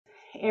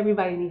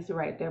everybody needs to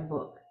write their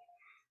book,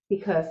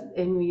 because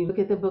and when you look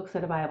at the books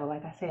of the Bible,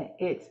 like I said,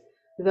 it's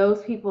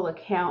those people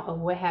account of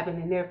what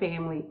happened in their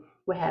family,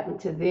 what happened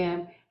to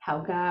them, how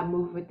God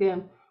moved with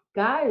them.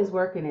 God is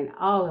working in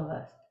all of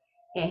us,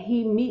 and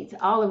He meets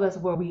all of us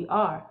where we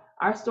are.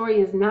 Our story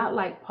is not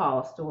like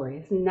Paul's story.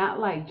 It's not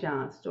like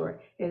John's story.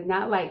 It's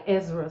not like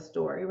Ezra's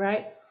story,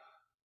 right?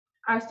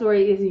 Our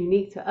story is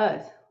unique to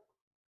us.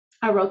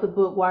 I wrote the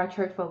book Why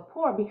Church Folk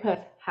Poor because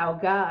how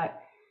God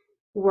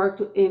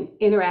worked and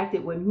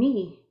interacted with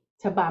me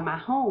to buy my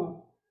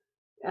home,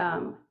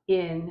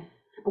 in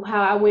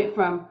how I went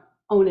from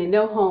owning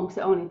no homes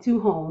to owning two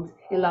homes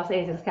in Los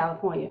Angeles,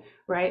 California,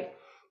 right?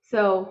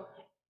 So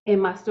in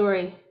my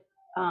story,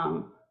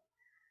 um,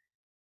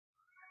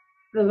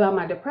 about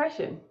my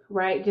depression,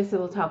 right? Just a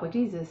little talk with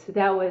Jesus.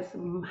 That was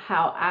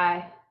how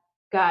I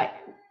got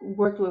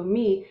worked with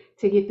me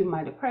to get through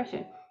my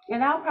depression.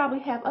 And I'll probably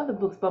have other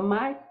books, but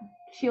my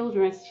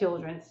children's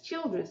children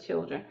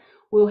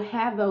will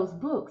have those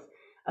books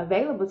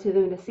available to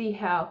them to see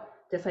how,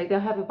 just like they'll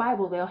have a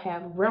Bible, they'll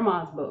have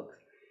grandma's books,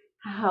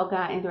 how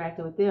God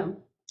interacted with them,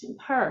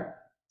 her,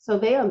 so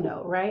they'll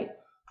know, right?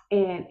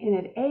 And in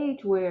an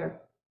age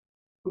where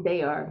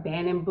they are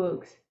banning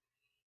books,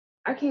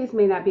 our kids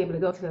may not be able to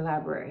go to the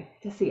library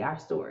to see our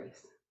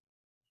stories.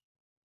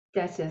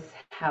 That's just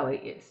how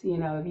it is. You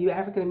know, if you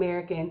African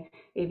American,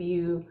 if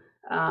you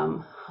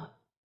um,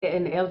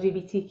 an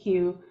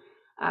LGBTQ,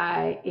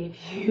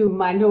 if you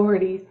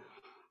minorities,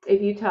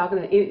 if you talking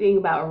anything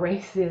about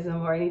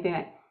racism or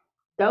anything,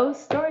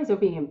 those stories are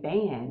being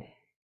banned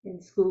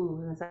in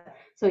schools and stuff.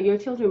 So your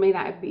children may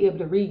not be able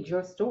to read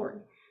your story.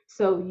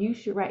 So you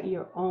should write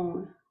your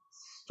own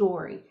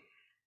story.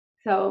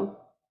 So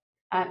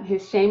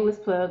his shameless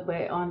plug,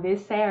 but on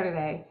this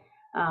Saturday,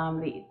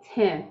 the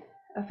 10th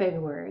of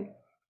February,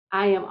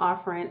 I am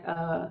offering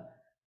a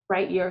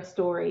Write Your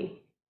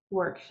Story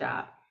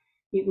workshop.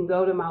 You can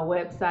go to my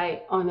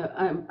website on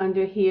the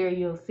under here.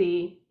 You'll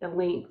see the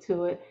link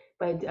to it.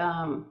 But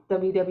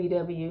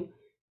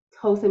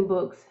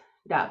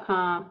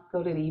www.tolsonbooks.com.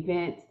 Go to the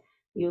events.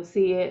 You'll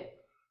see it.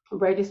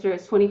 Register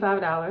is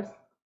 $25.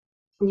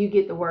 You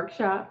get the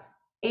workshop,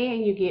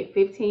 and you get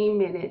 15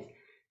 minutes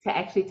to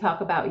actually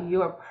talk about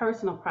your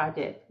personal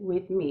project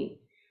with me.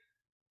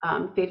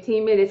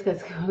 15 minutes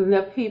because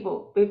enough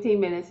people, 15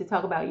 minutes to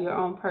talk about your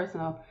own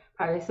personal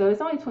project. So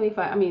it's only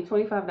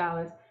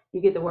 $25.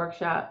 You get the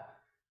workshop,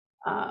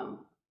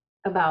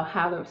 about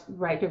how to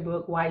write your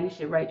book, why you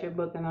should write your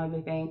book and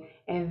everything.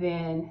 And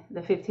then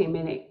the 15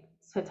 minutes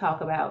to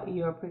talk about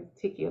your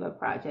particular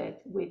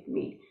project with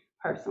me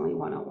personally,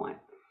 one-on-one.